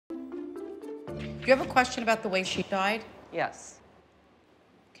Do you have a question about the way she died? Yes.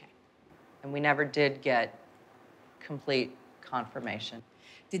 Okay. And we never did get complete confirmation.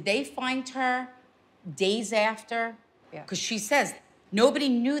 Did they find her days after? Yeah. Because she says, nobody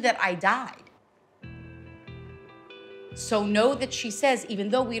knew that I died. So know that she says, even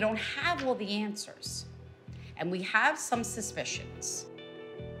though we don't have all the answers, and we have some suspicions,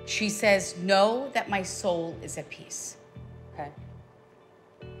 she says, know that my soul is at peace. Okay.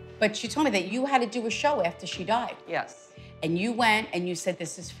 But she told me that you had to do a show after she died. Yes. And you went and you said,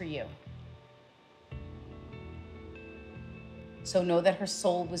 this is for you. So know that her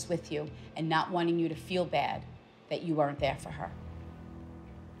soul was with you and not wanting you to feel bad that you weren't there for her.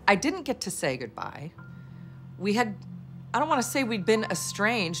 I didn't get to say goodbye. We had, I don't want to say we'd been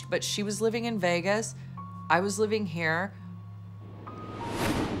estranged, but she was living in Vegas. I was living here.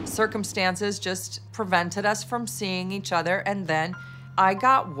 Circumstances just prevented us from seeing each other. And then I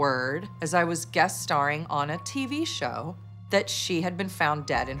got word, as I was guest starring on a TV show, that she had been found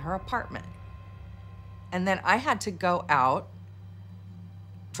dead in her apartment. And then I had to go out,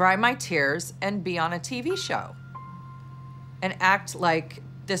 dry my tears, and be on a TV show and act like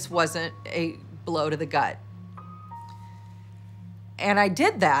this wasn't a blow to the gut. And I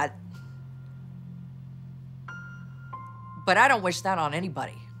did that, but I don't wish that on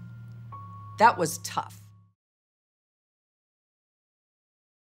anybody. That was tough.